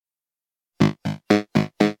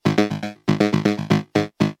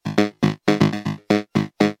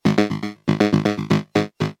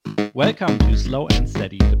Welcome to Slow and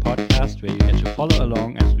Steady, the podcast where you get to follow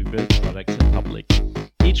along as we build products in public.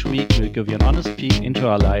 Each week, we'll give you an honest peek into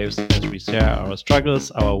our lives as we share our struggles,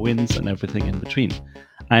 our wins, and everything in between.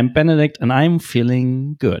 I'm Benedict, and I'm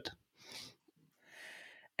feeling good.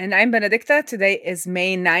 And I'm Benedicta. Today is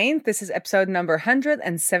May 9th. This is episode number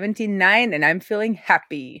 179, and I'm feeling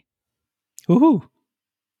happy. Woohoo!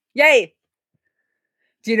 Yay!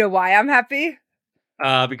 Do you know why I'm happy?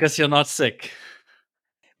 Because you're not sick.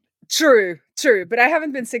 True. But I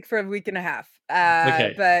haven't been sick for a week and a half.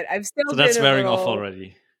 Okay. But I've still So been that's wearing off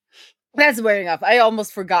already. That's wearing off. I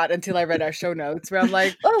almost forgot until I read our show notes where I'm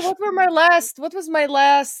like, what was my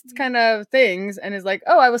last kind of things? And it's like,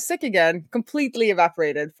 I was sick again, completely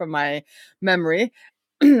evaporated from my memory.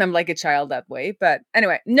 I'm like a child that way. But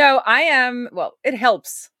anyway, no, I am, it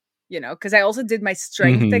helps, because I also did my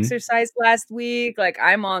strength exercise last week. Like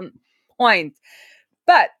I'm on point.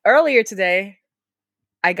 But earlier today,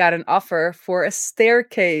 I got an offer for a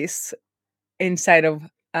staircase inside of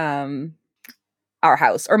our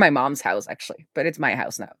house, or my mom's house, actually, but it's my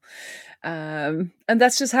house now. And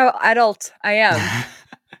that's just how adult I am.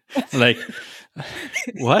 Like,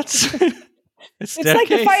 what? It's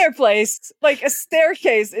like a fireplace. Like a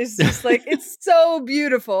staircase is just like, it's so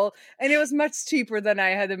beautiful. And it was much cheaper than I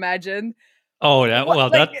had imagined. Oh,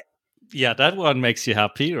 yeah, that one makes you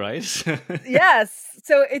happy, right? Yes.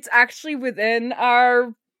 So it's actually within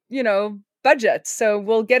our, budget. So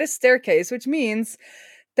we'll get a staircase, which means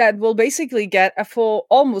that we'll basically get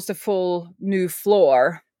almost a full new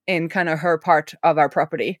floor in kind of her part of our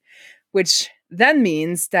property, which then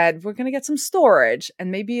means that we're going to get some storage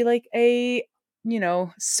and maybe like a,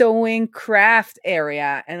 sewing craft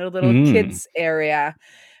area and a little kids area.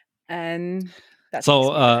 And that's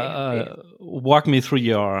walk me through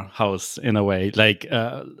your house in a way. Like,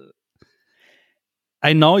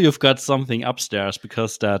 I know you've got something upstairs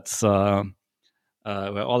because that's where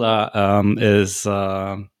Ola is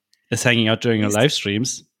hanging out during your live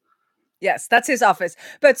streams. Yes, that's his office.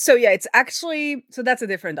 But it's actually, that's a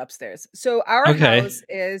different upstairs. So our house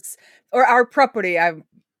is, or our property, I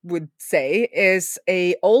would say, is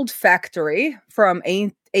a old factory from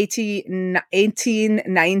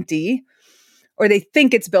 1890, or they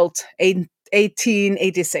think it's built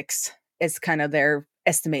 1886 is kind of their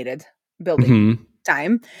estimated building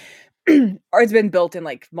time. Or it's been built in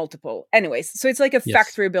like multiple. Anyways, so it's like a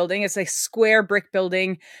factory building. It's a square brick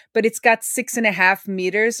building, but it's got 6.5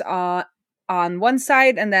 meters on one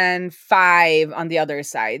side and then 5 on the other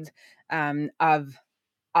side of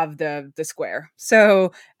the square.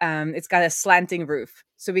 So it's got a slanting roof.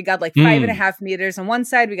 So we got like 5.5 meters on one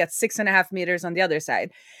side. We got 6.5 meters on the other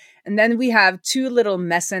side. And then we have 2 little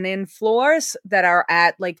mezzanine floors that are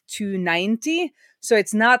at like 290. So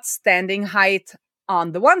it's not standing height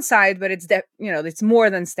on the one side, but it's it's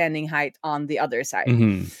more than standing height on the other side.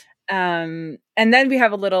 And then we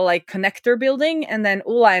have a little like connector building, and then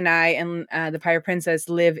Ula and I and the Pirate Princess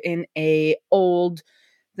live in a old,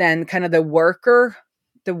 then kind of the worker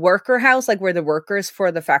house, like where the workers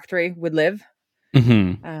for the factory would live.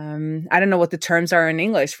 I don't know what the terms are in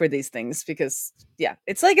English for these things, because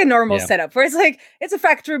it's like a normal setup where it's like it's a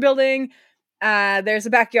factory building. There's a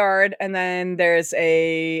backyard, and then there's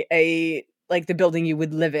a like the building you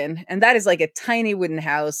would live in. And that is like a tiny wooden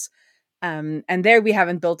house. And there we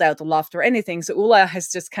haven't built out the loft or anything. So Ula has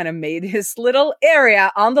just kind of made his little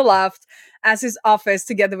area on the loft as his office,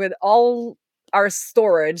 together with all our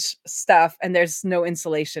storage stuff. And there's no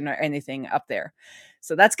insulation or anything up there.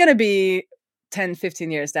 So that's going to be 10,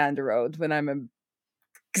 15 years down the road when I'm a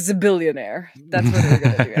gazillionaire. That's when we're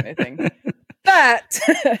going to do anything. But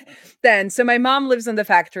then, so my mom lives in the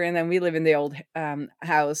factory, and then we live in the old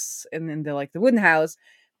house, and in the wooden house.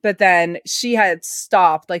 But then she had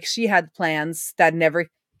stopped, like she had plans that never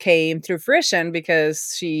came to fruition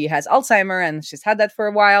because she has Alzheimer's and she's had that for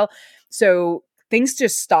a while. So things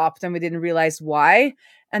just stopped, and we didn't realize why.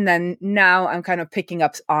 And then now I'm kind of picking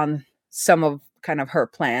up on some of kind of her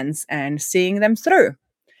plans and seeing them through.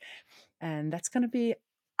 And that's going to be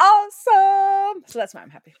awesome. So that's why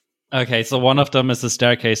I'm happy. Okay, so one of them is a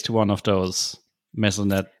staircase to one of those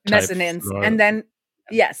mezzanines. And then,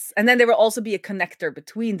 and then there will also be a connector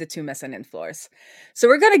between the 2 mezzanine floors. So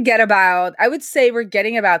we're going to get I would say we're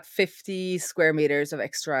getting about 50 square meters of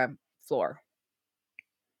extra floor.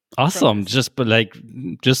 Awesome. Just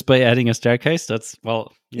by adding a staircase, that's,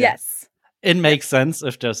 yes. It makes sense.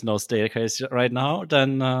 If there's no staircase right now,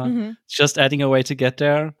 then just adding a way to get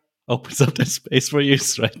there opens up that space for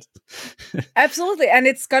use, right? Absolutely. And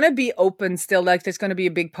it's going to be open still. Like there's going to be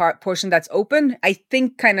a big portion that's open. I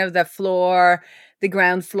think kind of the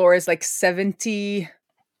ground floor is like 70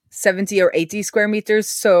 70 or 80 square meters.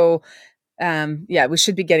 So we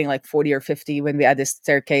should be getting like 40 or 50 when we add this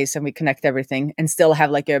staircase and we connect everything, and still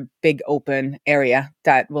have like a big open area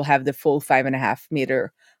that will have the full 5.5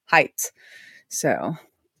 meter height. So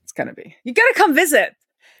it's gonna be, you gotta come visit.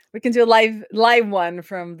 We can do a live one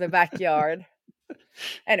from the backyard.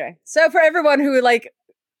 Anyway, so for everyone who like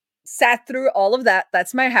sat through all of that,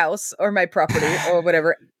 that's my house or my property or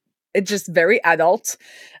whatever. It's just very adult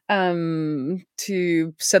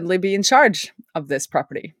to suddenly be in charge of this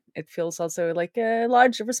property. It feels also like a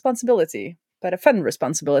large responsibility, but a fun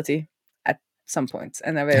responsibility at some points,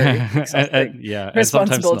 and a very exhausting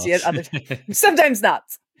responsibility at other times. Sometimes not.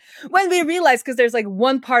 When we realized, because there's like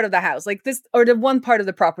one part of the house, like this, or the one part of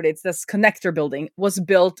the property, it's this connector building, was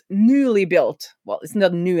newly built. Well, it's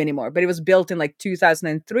not new anymore, but it was built in like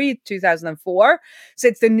 2003, 2004. So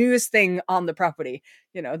it's the newest thing on the property.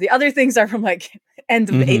 You know, the other things are from like end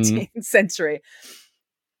of the 18th century.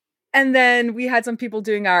 And then we had some people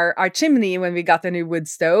doing our chimney when we got the new wood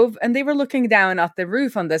stove, and they were looking down at the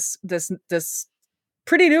roof on this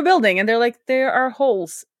pretty new building, and they're like, there are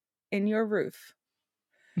holes in your roof.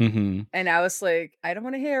 And I was like, I don't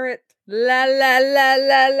want to hear it. La la la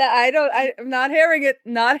la la. I'm not hearing it.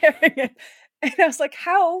 Not hearing it. And I was like,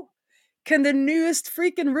 how can the newest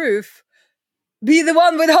freaking roof be the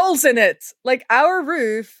one with holes in it? Like, our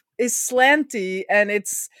roof is slanty, and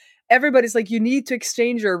everybody's like, you need to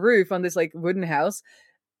exchange your roof on this like wooden house.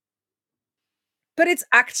 But it's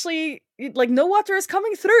actually like no water is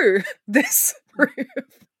coming through this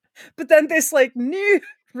roof. But then this like new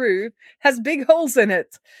roof has big holes in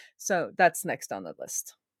it. So that's next on the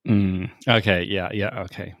list. Okay. Yeah.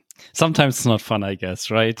 Okay. Sometimes it's not fun, I guess,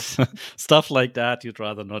 right? Stuff like that you'd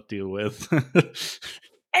rather not deal with.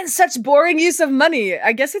 And such boring use of money.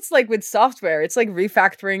 I guess it's like with software. It's like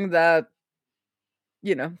refactoring the,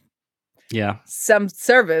 some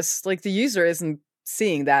service. Like the user isn't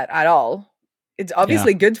seeing that at all. It's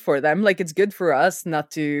obviously good for them. Like it's good for us not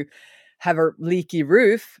to have a leaky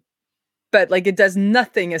roof. But like it does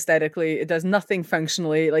nothing aesthetically, it does nothing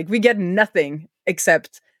functionally. Like we get nothing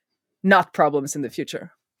except not problems in the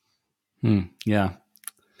future. Yeah.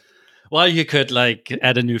 Well, you could like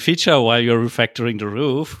add a new feature while you're refactoring the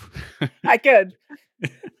roof. I could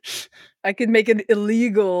make an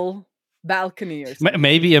illegal balcony or something.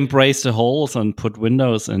 Maybe embrace the holes and put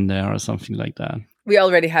windows in there or something like that. We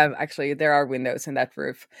already have, actually, there are windows in that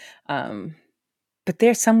roof. But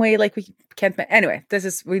there's some way like we can't. Anyway,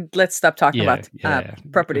 let's stop talking about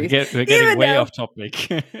properties. We're getting way off topic.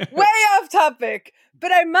 Way off topic.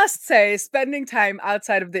 But I must say, spending time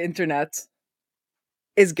outside of the internet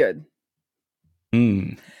is good.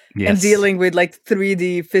 Yes. And dealing with like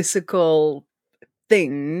 3D physical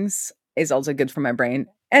things is also good for my brain.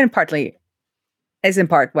 And is in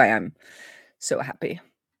part why I'm so happy.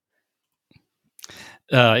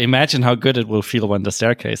 Imagine how good it will feel when the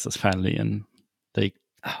staircase is finally in. Like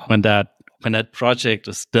when that project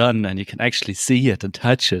is done and you can actually see it and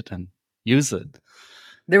touch it and use it.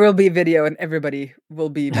 There will be a video and everybody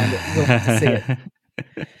will have to see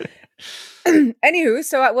it. Anywho,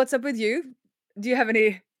 so what's up with you? Do you have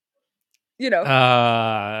any,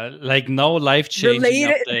 like no life-changing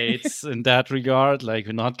updates in that regard? Like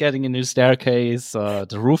we're not getting a new staircase.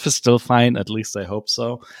 The roof is still fine. At least I hope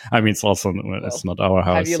so. I mean, it's not our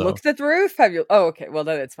house. Have you looked at the roof? Oh, okay. Well,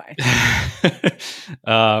 then it's fine.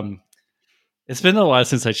 It's been a while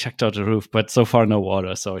since I checked out the roof, but so far no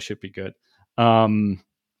water, so it should be good. Let me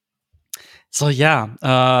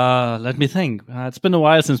think. It's been a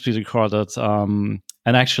while since we recorded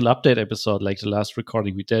an actual update episode. Like the last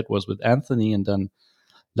recording we did was with Anthony, and then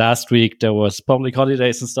last week there was public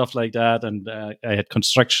holidays and stuff like that, and I had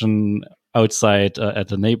construction outside at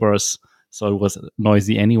the neighbors, so it was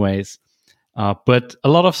noisy anyways. But a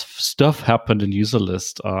lot of stuff happened in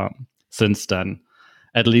Userlist since then,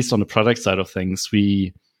 at least on the product side of things.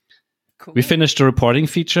 We finished the reporting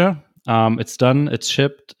feature. It's done. It's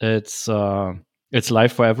shipped. It's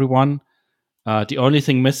live for everyone. The only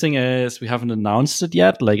thing missing is we haven't announced it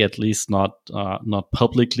yet. Like at least not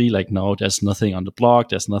publicly. Like no, there's nothing on the blog.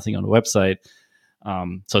 There's nothing on the website.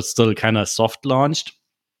 So it's still kind of soft launched.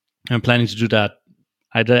 I'm planning to do that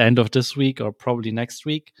either end of this week or probably next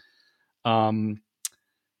week.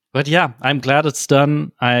 But yeah, I'm glad it's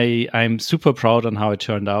done. I'm super proud on how it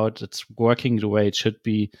turned out. It's working the way it should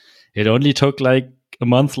be. It only took like a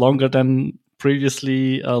month longer than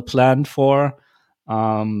previously planned for.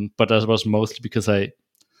 But that was mostly because I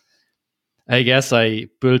guess I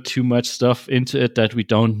built too much stuff into it that we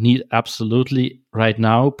don't need absolutely right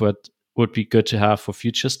now, but would be good to have for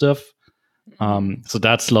future stuff. So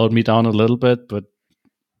that slowed me down a little bit, but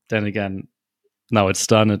then again, now it's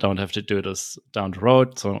done. I don't have to do this down the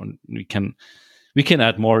road. So we can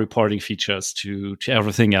add more reporting features to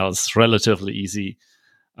everything else relatively easy.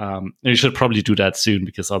 We should probably do that soon,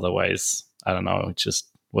 because otherwise, I don't know, it just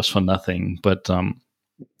was for nothing. But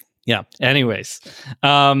yeah, anyways.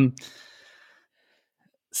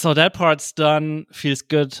 So that part's done, feels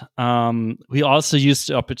good. We also used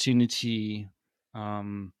the opportunity.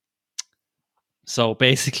 So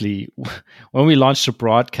basically, when we launched the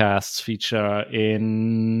broadcasts feature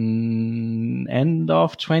in end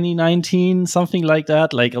of 2019, something like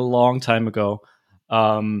that, like a long time ago,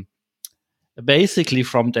 basically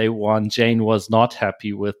from day one, Jane was not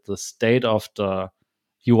happy with the state of the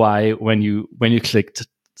UI when you clicked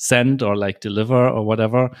send or like deliver or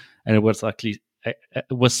whatever, and it was actually it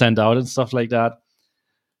was sent out and stuff like that.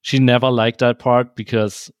 She never liked that part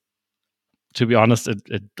because, to be honest,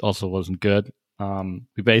 it also wasn't good.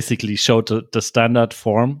 We basically showed the standard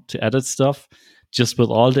form to edit stuff, just with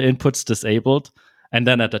all the inputs disabled. And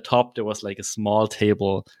then at the top, there was like a small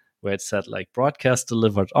table where it said like broadcast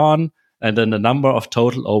delivered on, and then the number of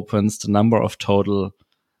total opens, the number of total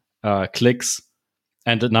clicks,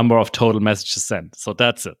 and the number of total messages sent. So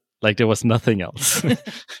that's it. Like there was nothing else.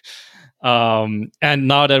 And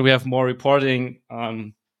now that we have more reporting,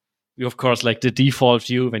 we of course, like the default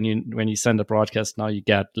view when you send a broadcast, now you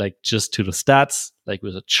get like just to the stats, like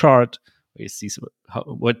with a chart where you see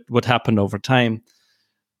what happened over time.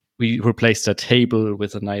 We replaced that table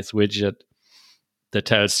with a nice widget that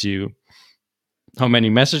tells you how many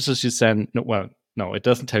messages you send. No, it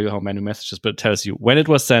doesn't tell you how many messages, but it tells you when it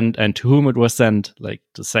was sent and to whom it was sent, like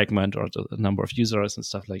the segment or the number of users and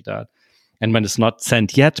stuff like that. And when it's not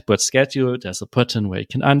sent yet but scheduled, there's a button where you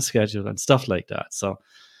can unschedule and stuff like that. So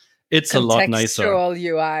it's a lot nicer.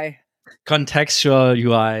 Contextual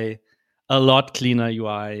UI, a lot cleaner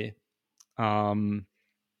UI. And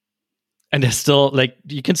there's still, like,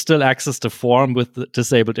 you can still access the form with the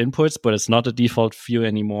disabled inputs, but it's not a default view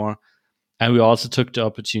anymore. And we also took the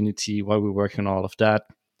opportunity while we were working on all of that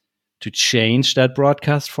to change that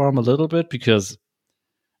broadcast form a little bit, because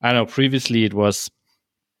I know previously it was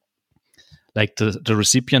like the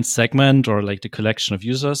recipient segment or like the collection of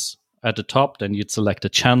users at the top. Then you'd select a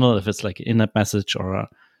channel if it's like an in-app message or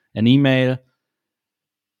an email.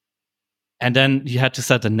 And then you had to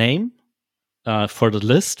set a name for the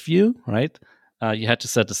list view, right? You had to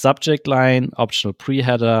set the subject line, optional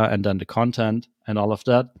pre-header, and then the content and all of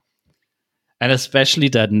that. And especially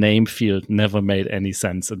that name field never made any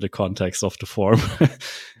sense in the context of the form.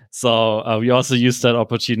 So we also used that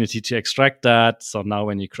opportunity to extract that. So now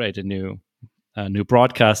when you create a new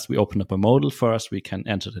broadcast, we open up a modal first. We can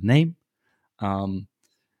enter the name. And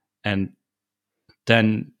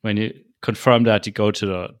then when you confirm that, you go to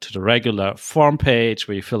the regular form page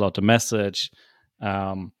where you fill out the message.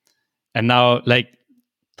 And now, like,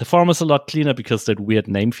 the form is a lot cleaner because that weird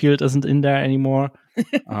name field isn't in there anymore.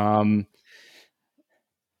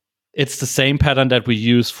 It's the same pattern that we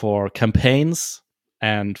use for campaigns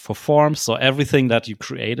and for forms. So everything that you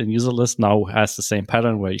create in user list now has the same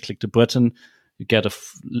pattern where you click the button, you get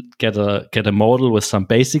a modal with some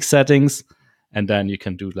basic settings, and then you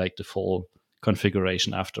can do like the full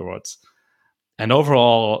configuration afterwards. And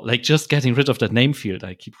overall, like, just getting rid of that name field,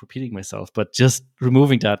 I keep repeating myself, but just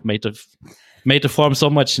removing that made the form so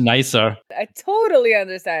much nicer. I totally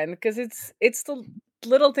understand, because it's the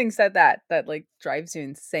little things that like drives you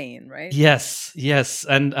insane, right? Yes,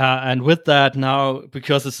 and with that now,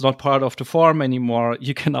 because it's not part of the form anymore,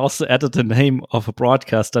 you can also edit the name of a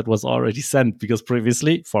broadcast that was already sent, because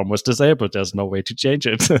previously form was disabled. There's no way to change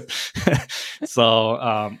it.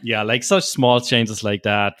 So yeah, like such small changes like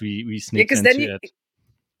that, we sneak into it.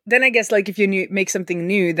 Then I guess, like, if you make something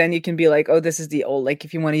new, then you can be like, oh, this is the old. Like,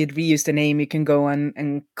 if you want to reuse the name, you can go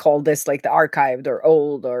and call this like the archived or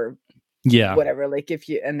old or whatever. Like,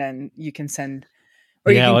 and then you can send,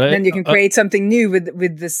 or then you can create something new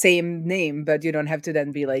with the same name, but you don't have to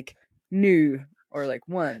then be like new or like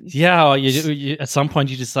one. Yeah, or you at some point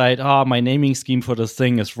you decide, my naming scheme for this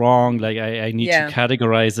thing is wrong. Like, I need to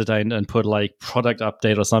categorize it and put like product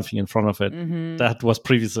update or something in front of it. Mm-hmm. That was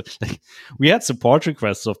previously, like, we had support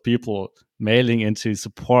requests of people mailing into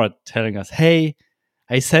support telling us, hey,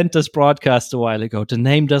 I sent this broadcast a while ago. The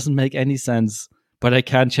name doesn't make any sense, but I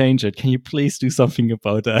can't change it. Can you please do something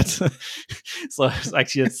about that? So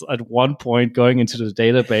it's at one point going into the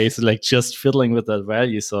database and like just fiddling with that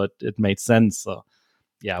value, so it made sense. So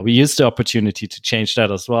yeah, we used the opportunity to change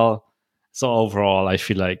that as well. So overall, I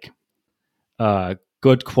feel like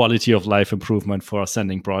good quality of life improvement for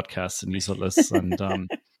sending broadcasts and user lists. And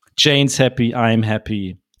Jane's happy, I'm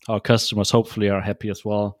happy, our customers hopefully are happy as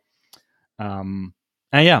well.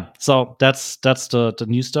 And yeah, so that's the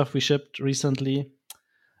new stuff we shipped recently.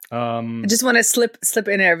 I just want to slip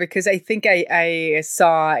in there because I think I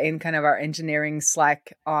saw in kind of our engineering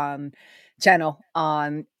Slack on channel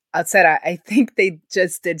on outside. I think they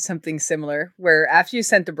just did something similar where after you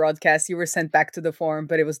sent the broadcast, you were sent back to the forum,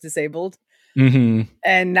 but it was disabled. Mm-hmm.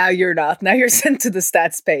 And now you're not. Now you're sent to the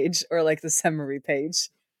stats page or like the summary page.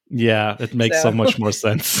 Yeah, it makes so much more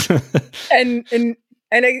sense. and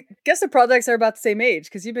I guess the products are about the same age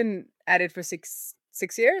because you've been at it for six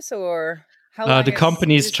years, or how long? The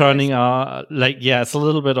company's turning it's a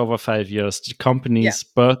little bit over 5 years. The company's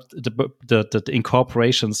birth, the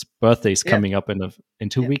incorporation's birthday is coming up in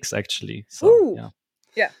 2 weeks actually. So Ooh.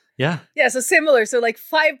 yeah. So similar. So like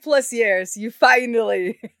 5+ years, you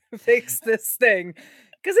finally fix this thing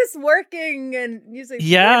because it's working and music.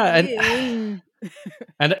 And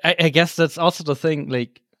I guess that's also the thing.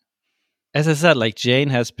 Like, as I said, like Jane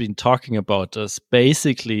has been talking about this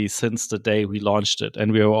basically since the day we launched it,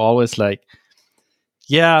 and we were always like,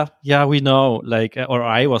 yeah, we know. Like, or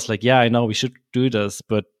I was like, yeah, I know we should do this,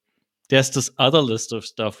 but there's this other list of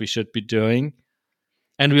stuff we should be doing.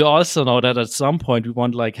 And we also know that at some point we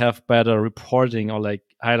want to like have better reporting or like,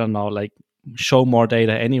 I don't know, like show more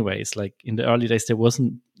data anyways. Like in the early days, there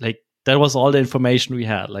wasn't like, that was all the information we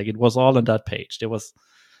had. Like it was all on that page. There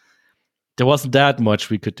wasn't that much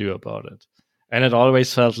we could do about it. And it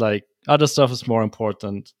always felt like other stuff is more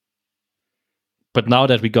important. But now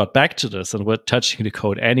that we got back to this and we're touching the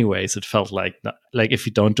code anyways, it felt like if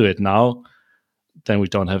we don't do it now, then we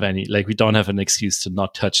don't have an excuse to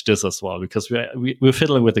not touch this as well, because we're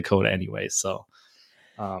fiddling with the code anyway. So,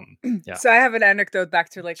 yeah. So I have an anecdote back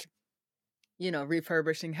to like,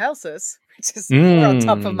 refurbishing houses, which is more on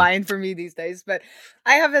top of mind for me these days. But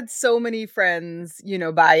I have had so many friends,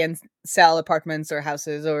 buy and sell apartments or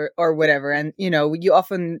houses or whatever. And, you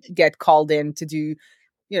often get called in to do,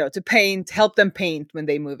 to help them paint when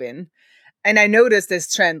they move in. And I noticed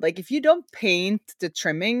this trend, like if you don't paint the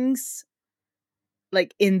trimmings,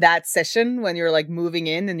 like in that session when you're like moving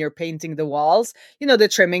in and you're painting the walls, the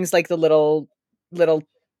trimmings, like the little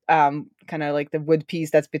kind of like the wood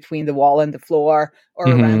piece that's between the wall and the floor or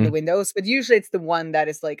around the windows, but usually it's the one that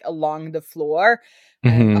is like along the floor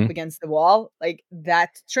and up against the wall. Like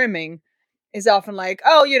that trimming is often like,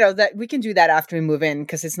 oh, that we can do that after we move in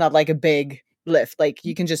because it's not like a big lift. Like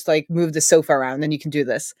you can just like move the sofa around and you can do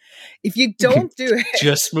this. If you don't do it,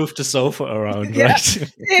 just move the sofa around, right?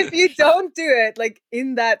 If you don't do it like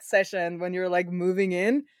in that session when you're like moving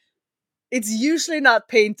in, it's usually not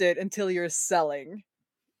painted until you're selling.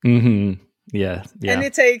 Yeah. And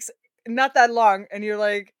it takes not that long and you're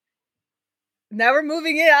like, now we're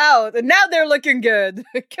moving it out and now they're looking good.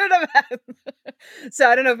 Could have had. So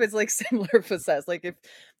I don't know if it's like similar for SES. Like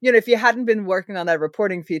if you hadn't been working on that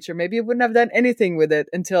reporting feature, maybe you wouldn't have done anything with it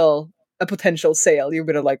until a potential sale. You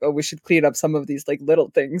would have like, oh, we should clean up some of these like little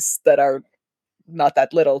things that are not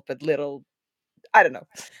that little, but little. I don't know.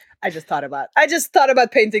 I just thought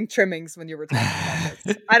about painting trimmings when you were talking about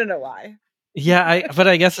this. I don't know why. Yeah, but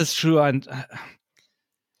I guess it's true, and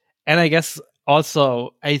I guess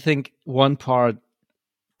also I think one part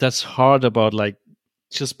that's hard about like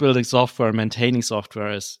just building software, maintaining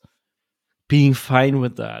software is being fine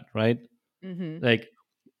with that, right? Like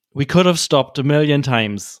we could have stopped a million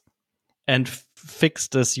times and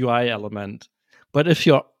fixed this UI element, but if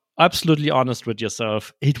you're absolutely honest with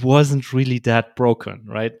yourself, it wasn't really that broken,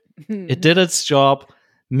 right? It did its job.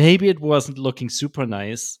 Maybe it wasn't looking super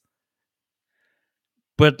nice,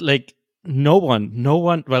 but like no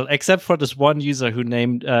one, well, except for this one user who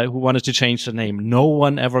wanted to change the name, no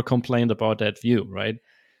one ever complained about that view, right?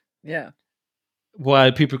 Yeah.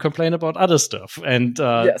 While people complain about other stuff. And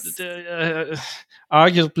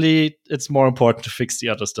arguably, it's more important to fix the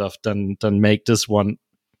other stuff than make this one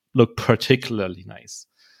look particularly nice.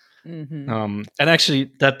 And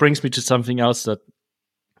actually, that brings me to something else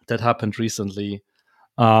that happened recently.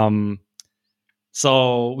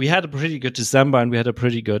 So we had a pretty good December and we had a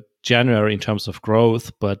pretty good January in terms of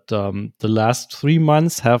growth, but the last 3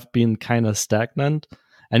 months have been kind of stagnant.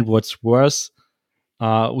 And what's worse,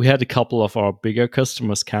 we had a couple of our bigger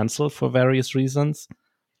customers cancel for various reasons.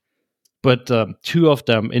 But 2 of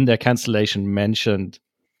them in their cancellation mentioned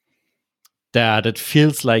that it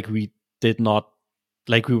feels like we did not,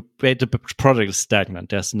 like the product is stagnant.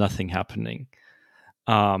 There's nothing happening.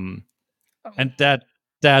 And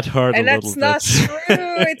that hurt a little bit. And that's not true.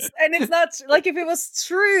 It's not like if it was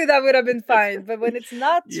true, that would have been fine. But when it's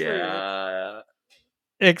not true. Yeah,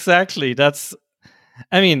 exactly. That's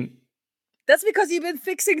because you've been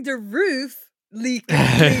fixing the roof leaks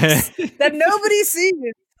that nobody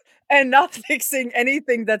sees. and not fixing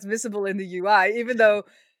anything that's visible in the UI, even though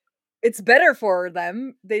it's better for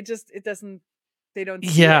them. They don't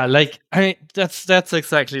see Yeah, it. like that's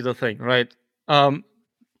exactly the thing, right?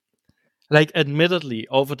 Like admittedly,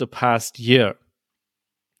 over the past year,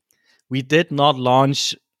 we did not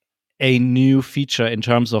launch a new feature in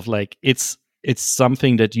terms of like it's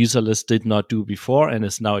something that userless did not do before and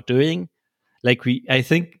is now doing. Like I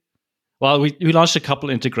think, well, we launched a couple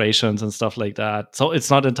integrations and stuff like that. So it's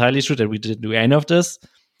not entirely true that we didn't do any of this,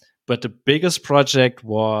 but the biggest project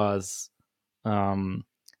was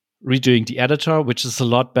redoing the editor, which is a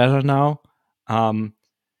lot better now.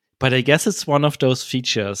 But I guess it's one of those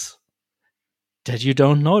features that you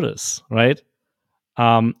don't notice, right?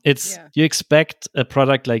 You expect a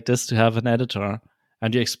product like this to have an editor,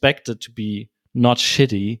 and you expect it to be not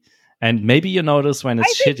shitty. And maybe you notice when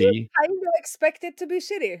it's shitty. You kind of expect it to be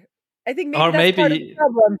shitty. I think maybe that's part of the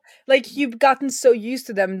problem. Like you've gotten so used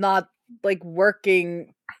to them not like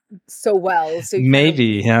working so well, so you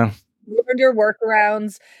learn your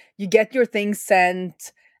workarounds. You get your things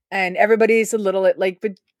sent, and everybody's a little like,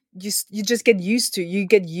 but you just get used to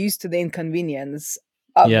the inconvenience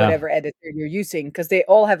of whatever editor you're using, because they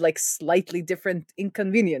all have like slightly different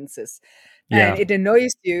inconveniences, and it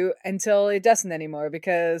annoys you until it doesn't anymore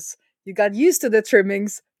because you got used to the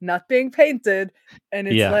trimmings not being painted, and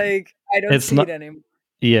it's like I don't see it anymore.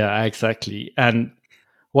 Yeah, exactly. And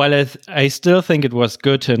while I still think it was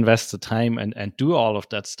good to invest the time and do all of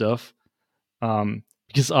that stuff,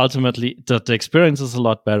 because ultimately the experience is a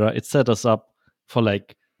lot better. It set us up for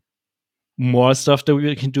like more stuff that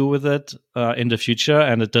we can do with it in the future,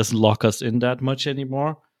 and it doesn't lock us in that much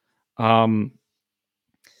anymore. But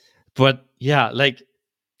yeah, like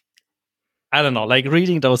I don't know, like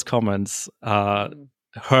reading those comments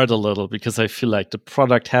hurt a little because I feel like the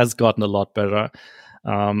product has gotten a lot better,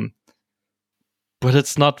 but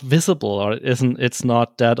it's not visible or it's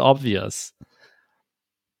not that obvious,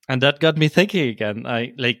 and that got me thinking again.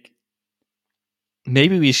 I like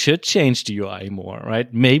maybe we should change the UI more,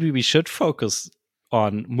 right? Maybe we should focus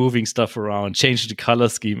on moving stuff around, change the color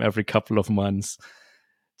scheme every couple of months.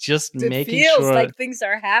 Just making sure like things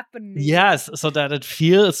are happening. Yes, so that it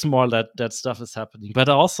feels more that stuff is happening. But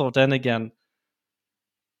also, then again,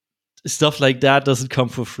 stuff like that doesn't come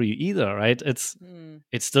for free either, right?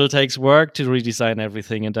 It still takes work to redesign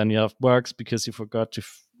everything, and then you have works because you forgot to,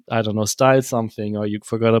 I don't know, style something, or you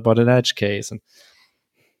forgot about an edge case, and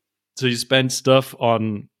so you spend stuff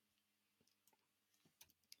on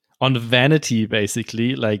the vanity,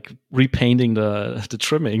 basically, like repainting the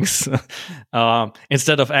trimmings,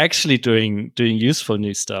 instead of actually doing useful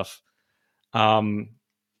new stuff.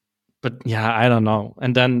 But yeah, I don't know.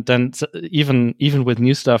 And then even with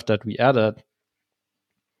new stuff that we added,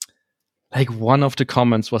 like one of the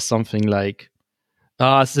comments was something like,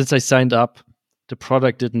 since I signed up, the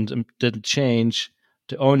product didn't change.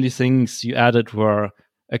 The only things you added were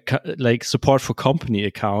like support for company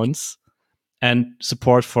accounts and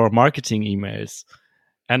support for marketing emails.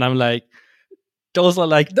 And I'm like, those are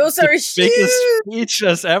the biggest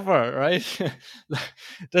features ever, right?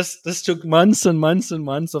 This took months and months and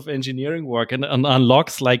months of engineering work, and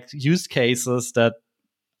unlocks like use cases that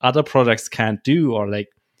other products can't do, or like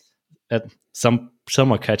some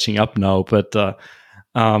are catching up now. But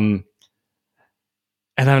and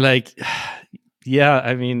I'm like, yeah,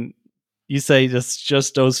 I mean, you say it's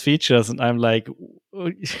just those features, and I'm like,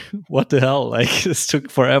 what the hell? Like this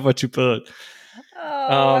took forever to build.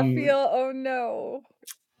 I feel, oh no.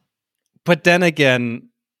 But then again,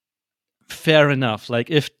 fair enough. Like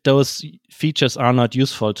if those features are not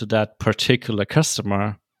useful to that particular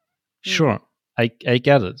customer, sure, I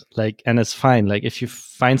get it. Like, and it's fine. Like if you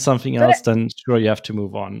find something else, then sure you have to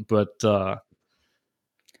move on. But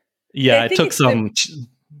yeah, it took some.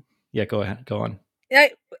 Yeah, go ahead. Go on.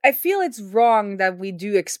 I feel it's wrong that we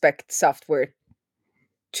do expect software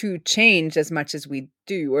to change as much as we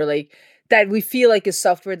do, or like that we feel like a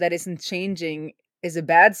software that isn't changing is a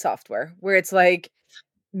bad software, where it's like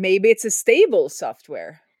maybe it's a stable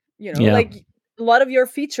software, like a lot of your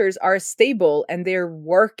features are stable and they're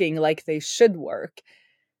working like they should work.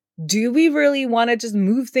 Do we really want to just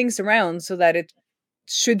move things around so that it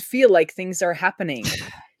should feel like things are happening?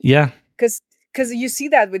 Yeah. Because you see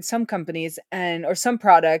that with some companies or some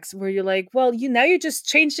products where you're like, well, now you just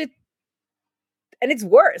changed it and it's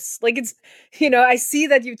worse. Like it's, I see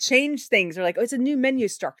that you change things, or like, oh, it's a new menu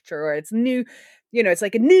structure, or it's new, it's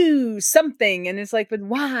like a new something. And it's like, but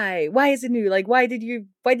why? Why is it new? Like, why did you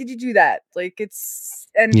do that? Like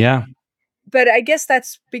but I guess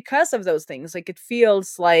that's because of those things. Like it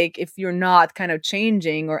feels like if you're not kind of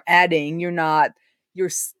changing or adding, you're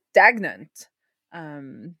stagnant.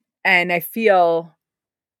 And I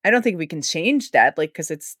don't think we can change that, like,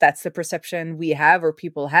 because that's the perception we have or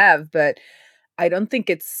people have, but I don't think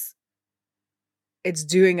it's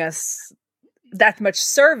doing us that much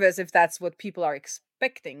service if that's what people are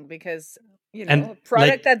expecting, because a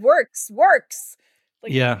product that works.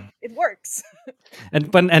 Like, it works.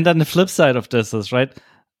 and then the flip side of this is, right,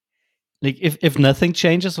 like if nothing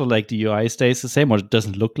changes, or like the UI stays the same, or it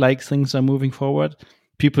doesn't look like things are moving forward,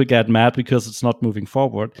 people get mad because it's not moving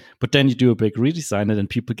forward. But then you do a big redesign, and then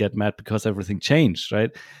people get mad because everything changed,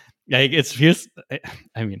 right? Like it feels,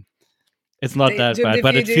 I mean, it's not that bad,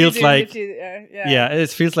 but it feels like, it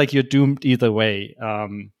feels like you're doomed either way.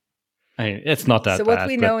 It's not that bad. So what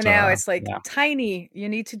we know now, it's like tiny. You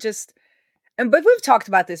need to just, but we've talked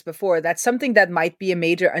about this before. That's something that might be a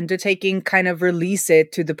major undertaking. Kind of release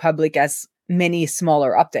it to the public as many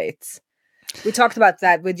smaller updates. We talked about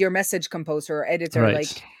that with your message composer or editor, right.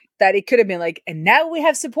 like that it could have been like, and now we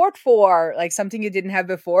have support for like something you didn't have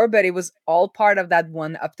before, but it was all part of that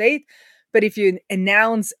one update. But if you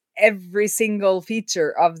announce every single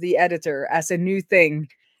feature of the editor as a new thing,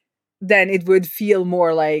 then it would feel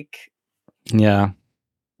more like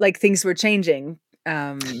things were changing.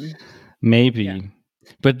 Maybe,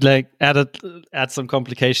 but like add some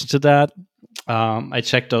complication to that. I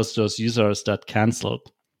checked those users that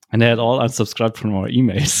canceled, and they had all unsubscribed from our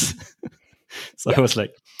emails. So I was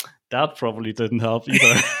like, that probably didn't help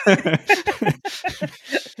either.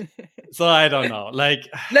 So I don't know. Like,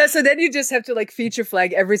 no, so then you just have to like feature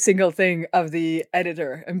flag every single thing of the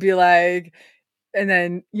editor and be like, and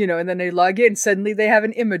then and then they log in. Suddenly they have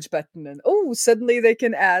an image button, and suddenly they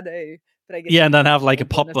can add a. But I guess and then have like a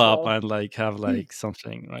pop up and like have like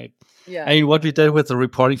something, right? Yeah. I mean, what we did with the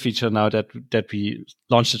reporting feature now that we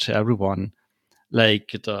launched it to everyone,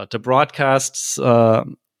 like the broadcasts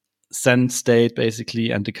send state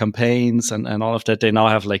basically, and the campaigns and all of that, they now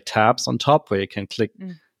have like tabs on top where you can click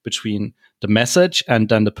between the message and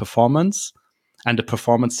then the performance. And the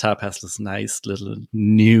performance tab has this nice little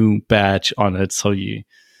new badge on it, so you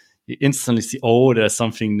instantly see, there's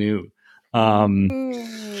something new.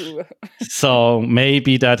 So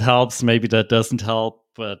maybe that helps, maybe that doesn't help,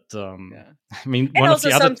 but I mean, and also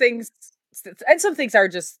some things are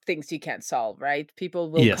just things you can't solve, right? People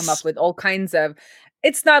will come up with all kinds of.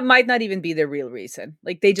 It's might not even be the real reason.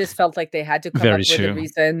 Like they just felt like they had to come up with a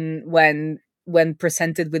reason when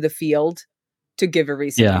presented with a field to give a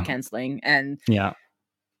reason for canceling, and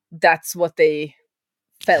that's what they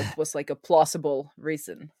felt was like a plausible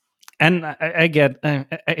reason. And I get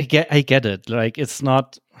it. Like it's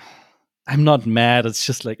not. I'm not mad. It's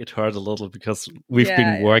just like it hurt a little because we've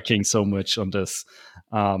been working so much on this.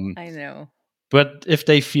 I know. But if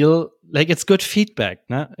they feel like it's good feedback,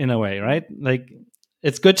 in a way, right? Like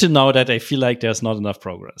it's good to know that they feel like there's not enough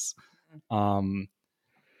progress.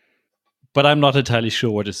 But I'm not entirely sure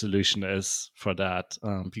what the solution is for that,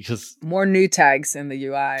 because more new tags in the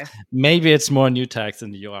UI. Maybe it's more new tags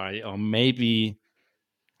in the UI, or maybe,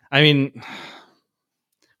 I mean,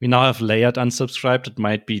 we now have layered unsubscribed. It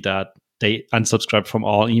might be that they unsubscribe from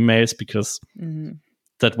all emails because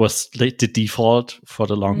that was the default for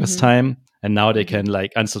the longest time, and now they can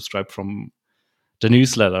like unsubscribe from the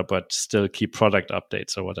newsletter but still keep product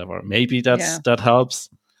updates or whatever. Maybe that helps.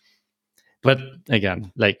 But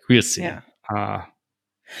again, like we'll see.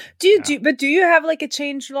 Do you have like a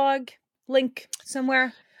changelog link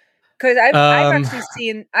somewhere? Because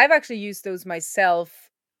I've actually used those myself.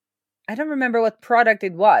 I don't remember what product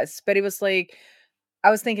it was, but it was like I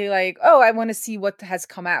was thinking like, I want to see what has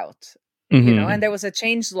come out, and there was a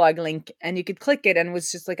changelog link, and you could click it, and it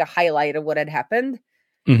was just like a highlight of what had happened.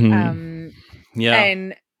 And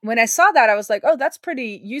when I saw that, I was like, that's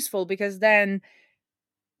pretty useful, because then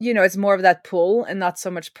it's more of that pull and not so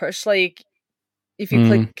much push. Like if you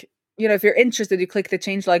click, if you're interested, you click the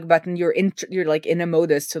changelog button, you're like in a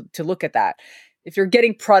modus to look at that. If you're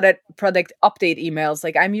getting product update emails,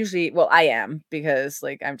 like I'm usually, I am, because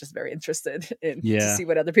like I'm just very interested in to see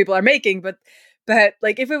what other people are making. But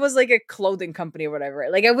like if it was like a clothing company or whatever,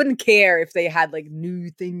 like I wouldn't care if they had like new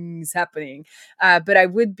things happening. But I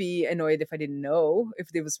would be annoyed if I didn't know if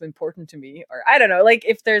it was important to me, or I don't know, like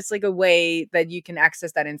if there's like a way that you can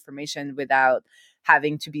access that information without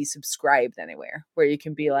having to be subscribed anywhere, where you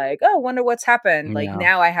can be like, wonder what's happened. Like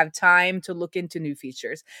now I have time to look into new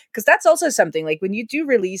features. Because that's also something, like when you do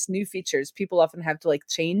release new features, people often have to like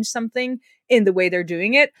change something in the way they're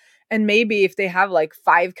doing it. And maybe if they have like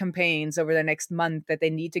 5 campaigns over the next month that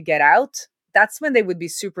they need to get out, that's when they would be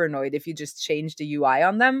super annoyed if you just change the UI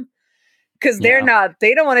on them. because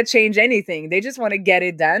they don't want to change anything. They just want to get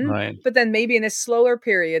it done. Right. But then maybe in a slower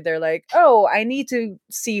period, they're like, oh, I need to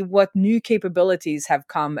see what new capabilities have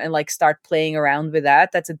come and like start playing around with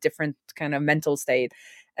that. That's a different kind of mental state.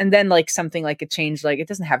 And then like something like a change, like it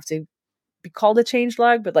doesn't have to be called a change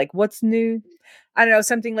log, but like what's new? I don't know,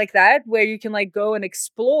 something like that where you can like go and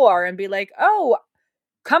explore and be like, oh,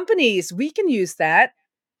 companies, we can use that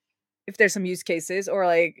if there's some use cases, or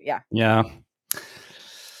like, yeah,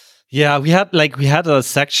 we had a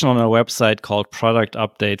section on our website called product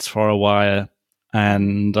updates for a while,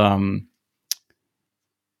 and I'm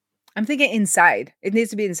thinking inside. It needs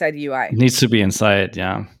to be inside the UI. It needs to be inside,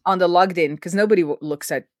 yeah, on the logged in, because nobody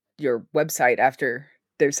looks at your website after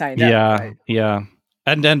they're signed up. Right? Yeah,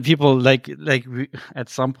 and then people like at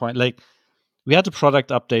some point, like we had the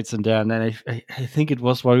product updates in there, and then I think it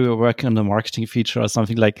was while we were working on the marketing feature or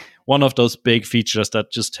something, like one of those big features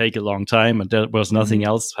that just take a long time, and there was nothing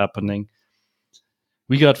else happening.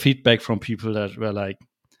 We got feedback from people that were like,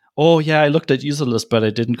 "Oh yeah, I looked at user list, but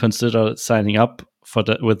I didn't consider signing up for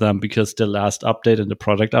that with them because the last update in the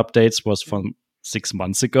product updates was from 6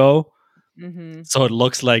 months ago." So it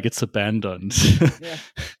looks like it's abandoned.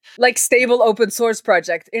 Like stable open source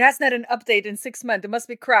project. It hasn't had an update in 6 months. It must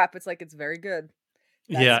be crap. It's like, it's very good.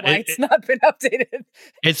 That's why it's not been updated.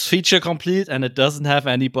 It's feature complete and it doesn't have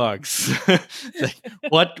any bugs.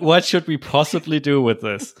 Like, what should we possibly do with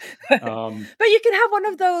this? But you can have one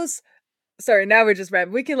of those. Sorry, now we're just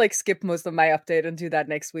we can like skip most of my update and do that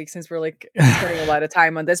next week, since we're like spending a lot of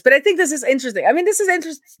time on this. But I think this is interesting. I mean, this is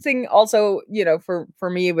interesting also, you know, for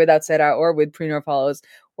me with Outseta or with Preneur Follows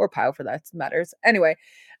or POW for that matters. Anyway,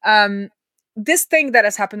 this thing that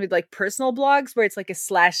has happened with like personal blogs where it's like a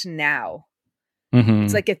 /now.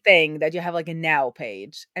 It's like a thing that you have like a now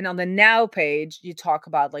page. And on the now page, you talk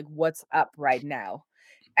about like what's up right now.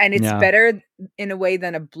 And it's better in a way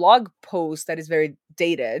than a blog post that is very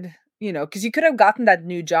dated. You know, because you could have gotten that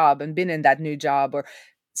new job and been in that new job, or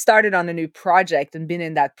started on a new project and been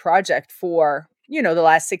in that project for, you know, the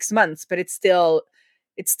last 6 months, but it's still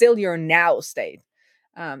your now state.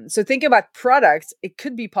 So thinking about products, it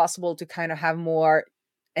could be possible to kind of have more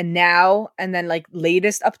and now and then like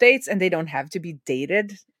latest updates, and they don't have to be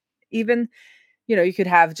dated even. You know, you could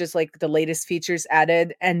have just like the latest features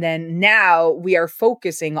added, and then now we are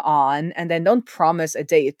focusing on, and then don't promise a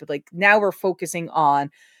date, but like now we're focusing on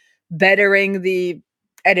bettering the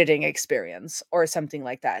editing experience or something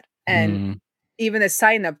like that. And even a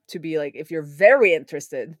sign up to be like, if you're very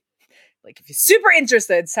interested, like if you're super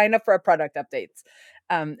interested, sign up for our product updates.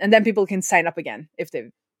 And then people can sign up again if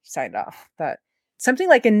they've signed off. But something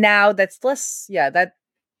like a now that's less,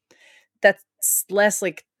 that's less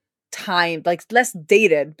like time, like less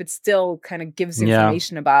dated, but still kind of gives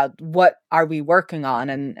information about what are we working on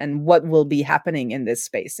and what will be happening in this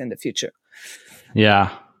space in the future.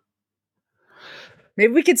 Yeah.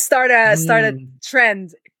 Maybe we could start a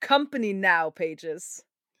trend, company now pages,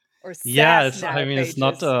 or SaaS now pages.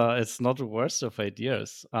 It's not the worst of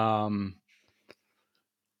ideas.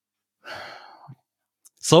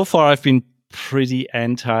 So far, I've been pretty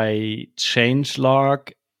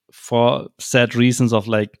anti-changelog for sad reasons of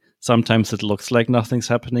like sometimes it looks like nothing's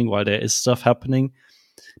happening while there is stuff happening.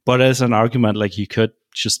 But there's an argument like you could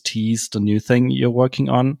just tease the new thing you're working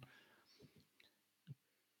on.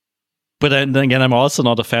 But then again, I'm also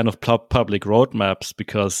not a fan of public roadmaps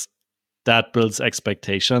because that builds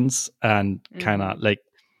expectations and kind of like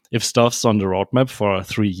if stuff's on the roadmap for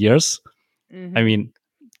 3 years, I mean,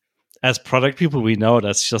 as product people, we know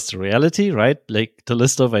that's just the reality, right? Like the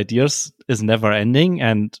list of ideas is never ending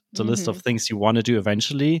and the list of things you want to do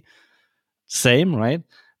eventually, same, right?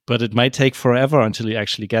 But it might take forever until you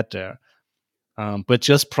actually get there. But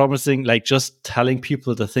just promising, like just telling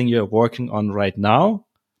people the thing you're working on right now,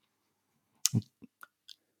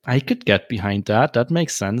 I could get behind that. That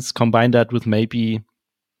makes sense. Combine that with maybe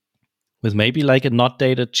like a not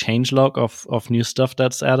dated changelog of new stuff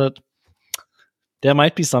that's added. There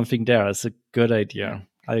might be something there. It's a good idea.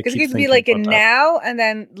 Because it could be like a now and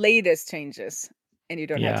then latest changes, and you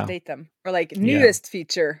don't have to date them, or like newest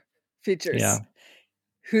features. Yeah.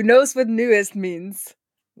 Who knows what newest means?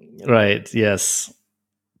 Right. Yes.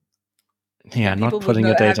 Yeah, not putting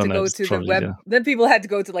a date on it. Then people had to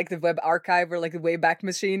go to like the web archive or like the Wayback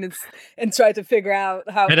Machine and try to figure out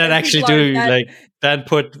how. And then actually then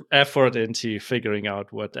put effort into figuring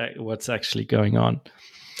out what's actually going on.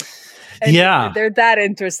 And if they're that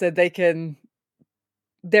interested,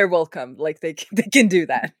 they're welcome. Like they can do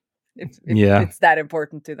that if it's that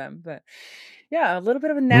important to them. But yeah, a little bit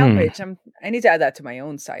of a now page. I need to add that to my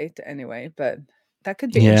own site anyway. But that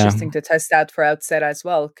could be interesting to test out for Outseta as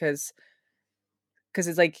well, because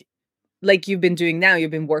it's like like you've been doing now,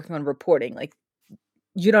 you've been working on reporting. Like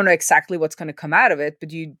you don't know exactly what's going to come out of it,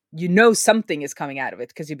 but you know something is coming out of it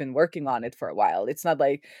because you've been working on it for a while. It's not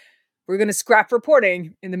like we're going to scrap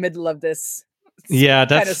reporting in the middle of this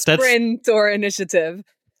kind of sprint or initiative.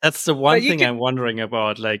 That's the one thing I'm wondering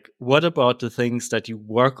about. Like, what about the things that you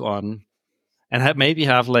work on and maybe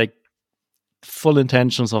have like full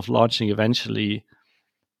intentions of launching eventually,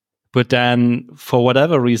 but then for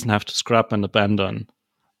whatever reason have to scrap and abandon?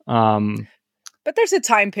 But there's a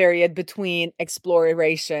time period between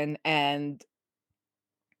exploration and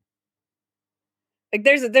like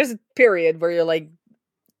there's a period where you're like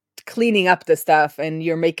cleaning up the stuff and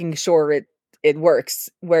you're making sure it works,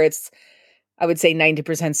 where it's, I would say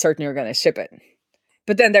 90% certain you're going to ship it.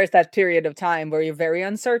 But then there's that period of time where you're very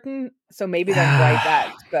uncertain. So maybe don't write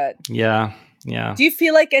that. But yeah. Do you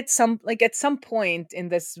feel like at some point in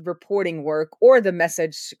this reporting work or the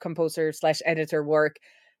message composer / editor work,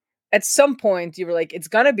 at some point you were like, it's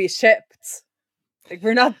gonna be shipped. Like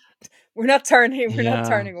we're not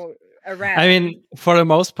turning around. I mean, for the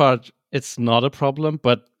most part, it's not a problem,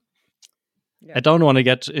 but I don't want to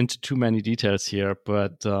get into too many details here.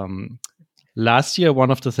 But last year,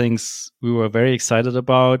 one of the things we were very excited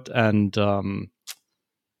about, and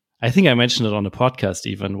I think I mentioned it on the podcast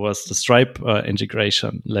even, was the Stripe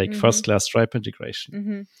integration, like first-class Stripe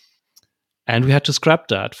integration. And we had to scrap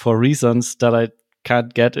that for reasons that I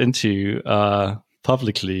can't get into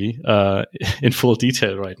publicly in full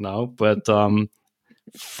detail right now. But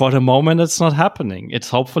for the moment, it's not happening. It's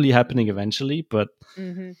hopefully happening eventually. But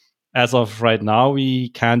as of right now, we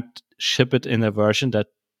can't ship it in a version that,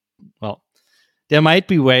 well, there might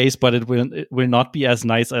be ways, but it will not be as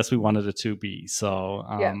nice as we wanted it to be. So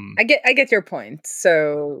I get your point.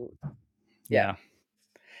 So yeah.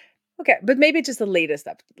 Okay, but maybe just the latest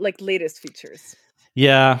latest features.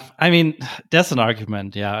 Yeah, I mean, there's an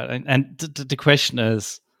argument. Yeah, and the question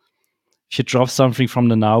is, if you drop something from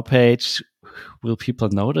the Now page, will people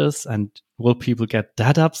notice, and will people get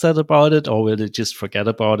that upset about it, or will they just forget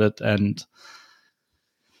about it and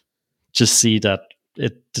just see that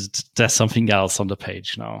there's something else on the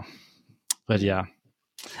page now? But yeah,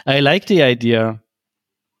 I like the idea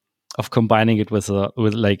of combining it with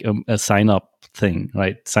a sign up thing,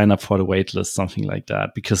 right? Sign up for the waitlist, something like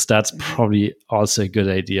that, because that's probably also a good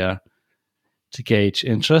idea to gauge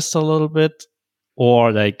interest a little bit,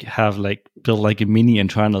 or like have like build like a mini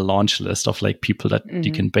internal launch list of like people that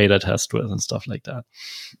you can beta test with and stuff like that.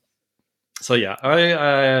 So yeah,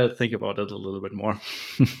 I think about it a little bit more.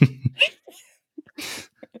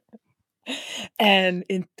 And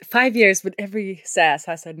in 5 years, with every SaaS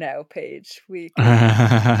has a Now page, we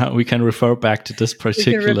can refer back to this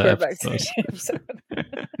particular episode.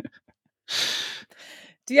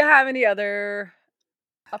 Do you have any other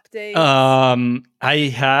updates? I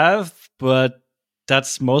have, but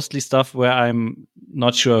that's mostly stuff where I'm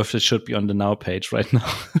not sure if it should be on the Now page right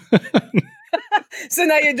now. So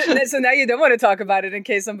now you don't want to talk about it in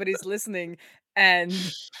case somebody's listening, and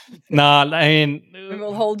no, I mean,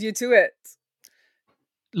 we'll hold you to it.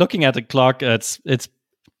 Looking at the clock, it's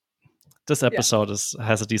this episode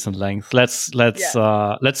has a decent length. Let's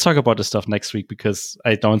talk about the stuff next week, because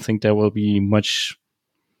I don't think there will be much.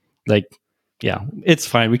 Like, yeah, it's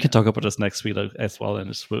fine. We can talk about this next week as well,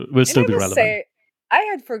 and it will still be relevant. Say, I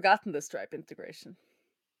had forgotten the Stripe integration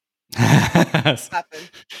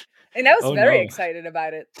happened, and I was very excited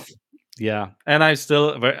about it. Yeah, and I'm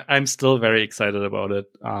still very excited about it.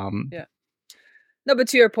 No, but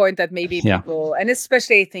to your point that maybe people, and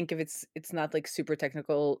especially I think if it's not like super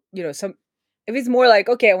technical, if it's more like,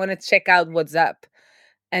 okay, I want to check out what's up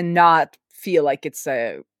and not feel like it's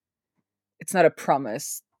not a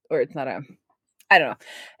promise, or it's not a, I don't know.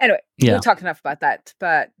 Anyway, we'll talk enough about that.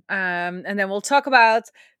 But and then we'll talk about,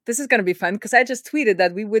 this is going to be fun because I just tweeted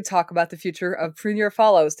that we would talk about the future of Prune Your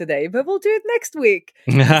Follows today, but we'll do it next week.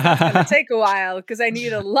 It's going to take a while because I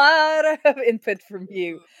need a lot of input from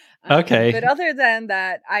you. Okay. But other than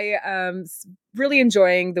that, I am really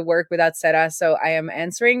enjoying the work with Outseta. So I am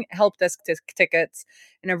answering help desk tickets,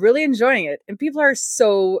 and I'm really enjoying it. And people are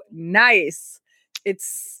so nice.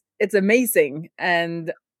 It's amazing.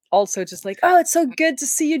 And also just like, oh, it's so good to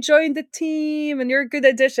see you join the team, and you're a good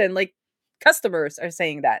addition. Like, customers are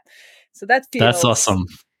saying that. So that's awesome.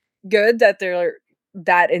 Good that they're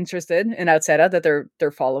that interested in Outseta, that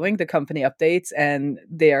they're following the company updates and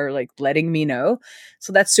they are like letting me know.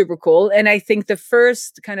 So that's super cool. And I think the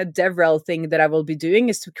first kind of DevRel thing that I will be doing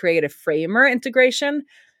is to create a Framer integration.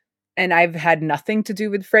 And I've had nothing to do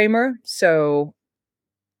with Framer, so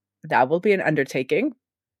that will be an undertaking.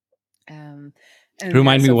 And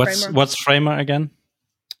remind me, what's Framer again?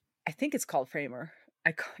 I think it's called Framer.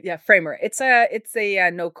 Framer. It's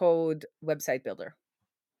a no code website builder.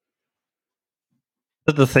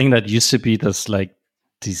 The thing that used to be this like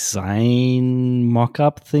design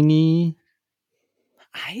mock-up thingy.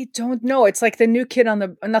 I don't know. It's like the new kid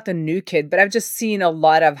not the new kid, but I've just seen a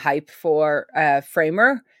lot of hype for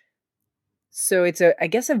Framer. So it's I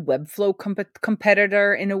guess a Webflow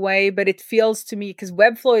competitor in a way, but it feels to me, because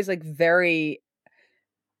Webflow is like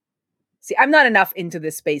see, I'm not enough into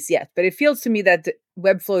this space yet, but it feels to me that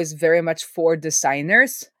Webflow is very much for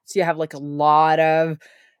designers. So you have like a lot of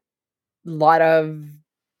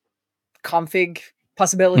config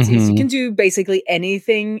possibilities. Mm-hmm. You can do basically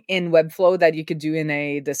anything in Webflow that you could do in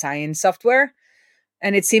a design software.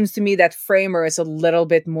 And it seems to me that Framer is a little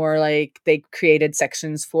bit more like they created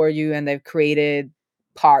sections for you and they've created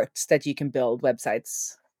parts that you can build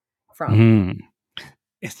websites from. Mm.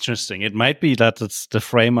 Interesting. It might be that it's the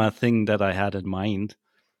Framer thing that I had in mind.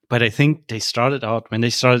 But I think when they started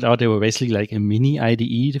out, they were basically like a mini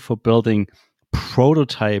IDE for building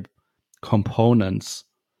prototype components.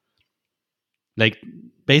 Like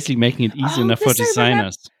basically making it easy enough for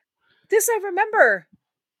designers. This I remember.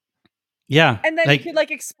 Yeah. And then you could like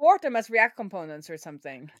export them as React components or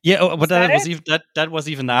something. Yeah, but that was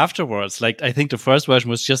even afterwards. Like I think the first version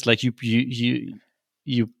was just like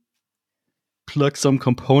you plug some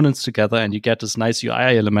components together and you get this nice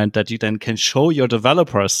UI element that you then can show your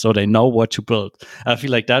developers so they know what to build. I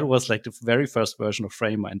feel like that was like the very first version of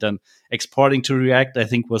Framer, and then exporting to React, I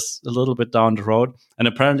think, was a little bit down the road. And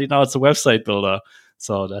apparently now it's a website builder.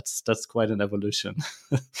 So that's quite an evolution.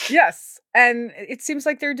 Yes. And it seems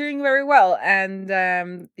like they're doing very well.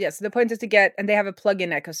 And yes, the point is to get, and they have a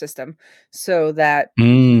plugin ecosystem so that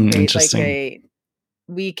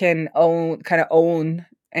we can own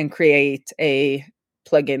and create a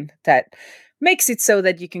plugin that makes it so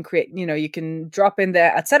that you can create, you can drop in the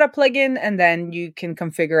Adseta plugin and then you can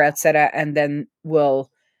configure Adseta and then we'll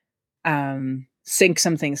sync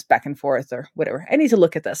some things back and forth or whatever. I need to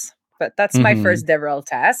look at this, but that's my first DevRel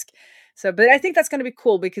task. So, but I think that's going to be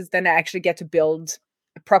cool because then I actually get to build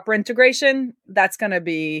a proper integration. That's going to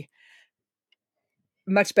be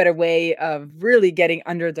much better way of really getting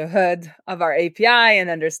under the hood of our API and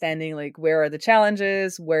understanding like where are the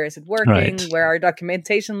challenges, where is it working, where are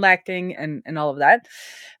documentation lacking, and all of that.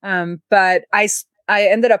 But I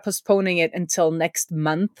ended up postponing it until next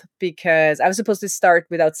month because I was supposed to start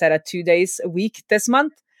with Adseta 2 days a week this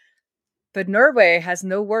month, but Norway has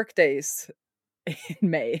no work days in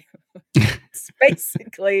May. It's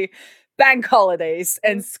basically bank holidays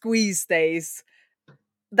and squeeze days.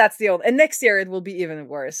 That's the old. And next year it will be even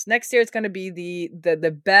worse. Next year it's going to be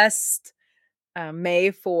the best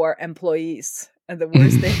May for employees and the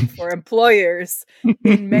worst day for employers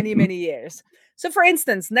in many, many years. So for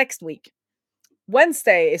instance, next week,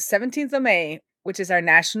 Wednesday is 17th of May, which is our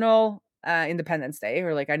national Independence Day,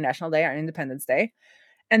 or like our national day, our Independence Day.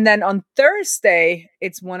 And then on Thursday,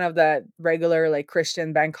 it's one of the regular like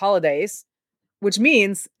Christian bank holidays, which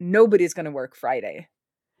means nobody's going to work Friday.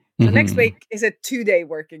 So next week is a 2-day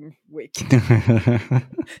working week.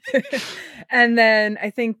 And then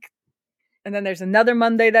there's another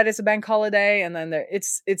Monday that is a bank holiday. And then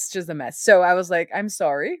it's just a mess. So I was like, I'm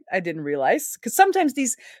sorry, I didn't realize. Because sometimes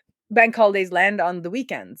these bank holidays land on the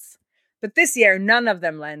weekends. But this year, none of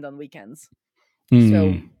them land on weekends.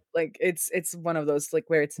 So like it's one of those like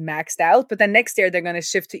where it's maxed out. But then next year, they're going to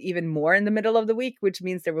shift to even more in the middle of the week, which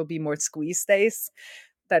means there will be more squeeze days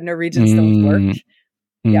that Norwegians don't work.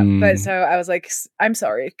 Yeah, but so I was like, I'm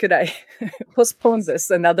sorry, could I postpone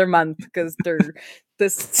this another month? Because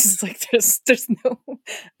this is like there's no,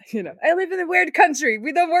 I live in a weird country.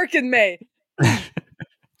 We don't work in May.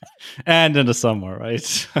 And in the summer,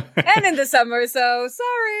 right? And in the summer, so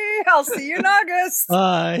sorry. I'll see you in August.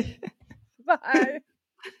 Bye. Bye.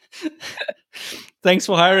 Thanks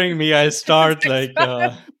for hiring me. I start like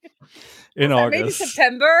in August. Maybe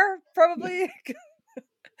September, probably.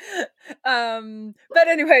 But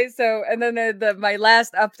anyway, so and then my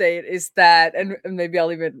last update is that, and maybe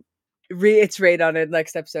I'll even reiterate on it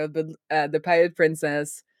next episode, but the Pirate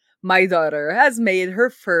Princess, my daughter, has made her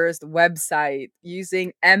first website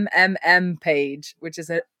using MMM Page, which is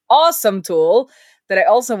an awesome tool that I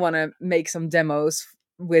also want to make some demos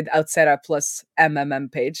with Adseta plus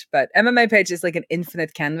MMM Page. But MMM Page is like an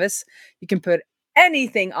infinite canvas. You can put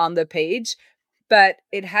anything on the page, but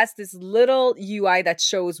it has this little UI that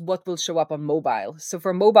shows what will show up on mobile. So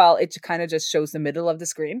for mobile, it kind of just shows the middle of the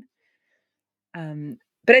screen.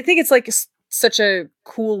 But I think it's like such a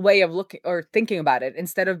cool way of looking or thinking about it,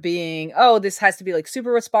 instead of being, oh, this has to be like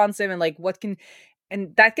super responsive and like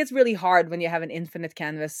and that gets really hard when you have an infinite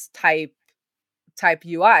canvas type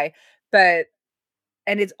UI. But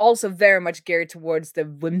And it's also very much geared towards the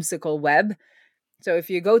whimsical web. So if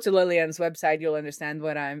you go to Lillian's website, you'll understand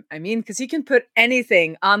what I mean, because you can put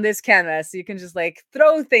anything on this canvas. You can just like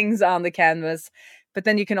throw things on the canvas, but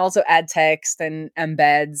then you can also add text and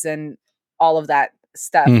embeds and all of that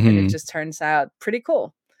stuff. And it just turns out pretty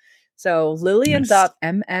cool. So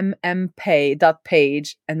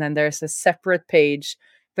lillian.mmmp.page, and then there's a separate page,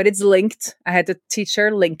 but it's linked. I had to teach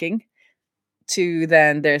her linking to,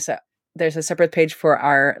 then there's a separate page for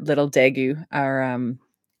our little Daegu,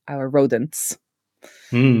 our rodents.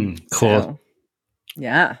 Cool. So,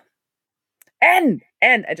 yeah. And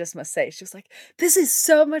I just must say, she was like, "This is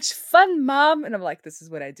so much fun, Mom." And I'm like, "This is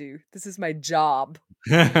what I do. This is my job."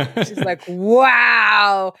 She's like,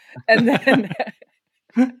 "Wow." And then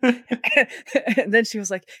and then she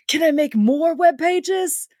was like, "Can I make more web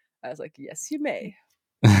pages?" I was like, "Yes, you may."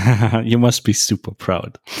 You must be super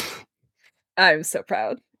proud. I'm so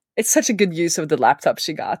proud. It's such a good use of the laptop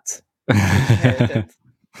she got.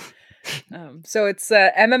 So it's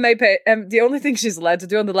MMA page. The only thing she's allowed to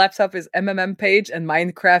do on the laptop is MMM page and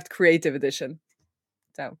Minecraft Creative Edition.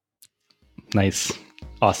 So nice,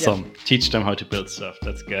 awesome. Yeah. Teach them how to build stuff.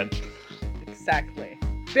 That's good. Exactly.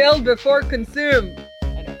 Build before consume.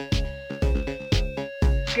 I know.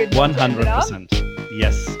 Good. 100%.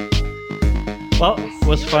 Yes. Well, it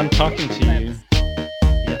was fun talking to you.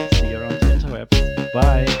 Yeah, see you around the interwebs.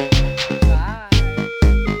 Bye.